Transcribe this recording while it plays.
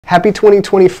Happy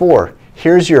 2024.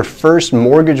 Here's your first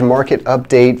mortgage market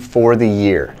update for the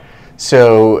year.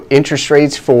 So interest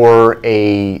rates for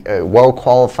a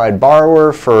well-qualified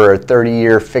borrower for a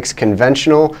 30-year fixed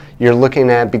conventional, you're looking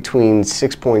at between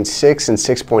 6.6 and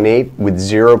 6.8 with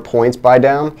 0 points buy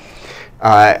down.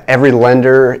 Every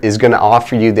lender is going to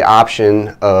offer you the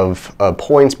option of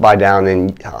points buy down,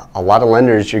 and a lot of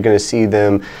lenders you're going to see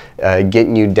them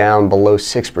getting you down below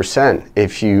 6%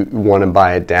 if you want to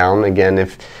buy it down. Again,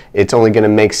 if it's only going to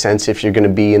make sense if you're going to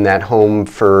be in that home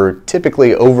for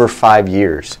typically over 5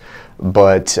 years.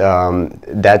 But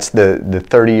that's the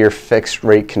 30-year fixed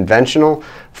rate conventional.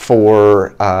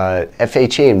 For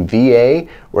FHA and VA,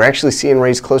 we're actually seeing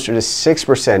rates closer to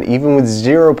 6%, even with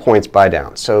 0 points buy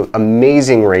down. So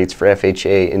amazing rates for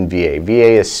FHA and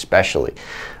VA especially.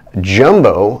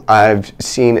 Jumbo, I've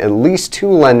seen at least 2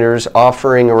 lenders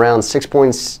offering around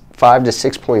 6.5 to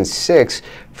 6.6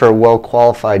 for a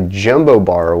well-qualified jumbo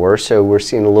borrower, so we're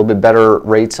seeing a little bit better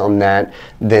rates on that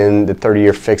than the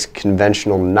 30-year fixed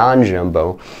conventional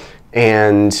non-jumbo.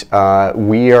 And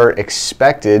we are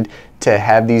expected to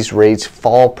have these rates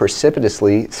fall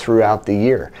precipitously throughout the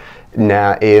year.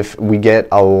 Now, if we get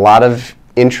a lot of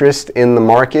interest in the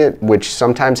market, which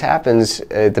sometimes happens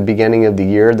at the beginning of the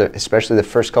year, especially the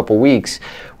first couple weeks,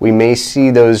 we may see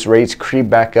those rates creep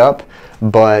back up.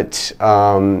 But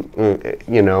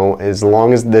you know, as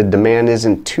long as the demand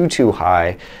isn't too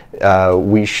high,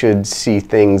 we should see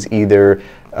things either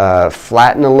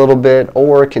flatten a little bit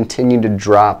or continue to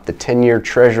drop. The 10-year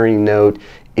Treasury note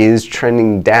is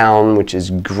trending down, which is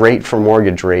great for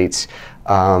mortgage rates,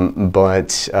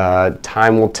 but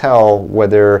time will tell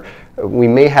whether we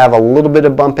may have a little bit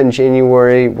of bump in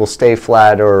January, we'll stay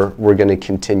flat, or we're going to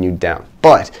continue down.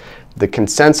 But the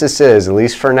consensus is, at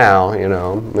least for now, you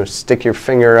know, stick your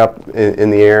finger up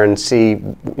in the air and see,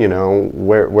 you know,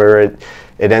 where it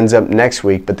ends up next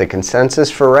week. But the consensus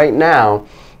for right now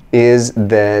is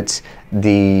that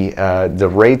the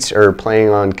rates are planning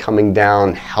on coming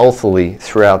down healthily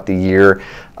throughout the year.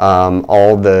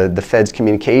 All the Fed's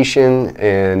communication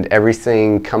and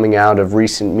everything coming out of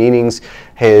recent meetings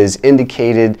has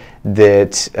indicated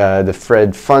that the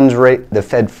Fed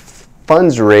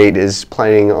funds rate is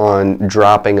planning on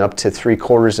dropping up to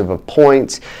 3/4 of a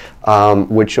point,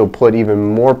 which will put even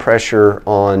more pressure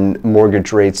on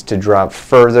mortgage rates to drop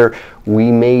further.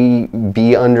 We may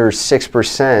be under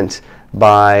 6%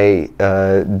 by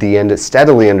the end,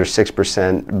 steadily under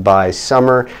 6% by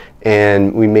summer,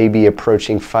 and we may be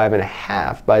approaching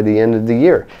 5.5% by the end of the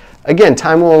year. Again,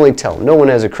 time will only tell. No one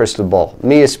has a crystal ball,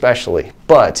 me especially.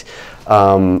 But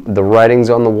the writing's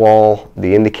on the wall,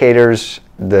 the indicators,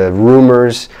 the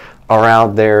rumors are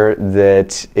out there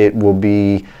that it will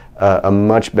be a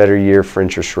much better year for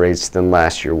interest rates than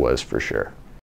last year was, for sure.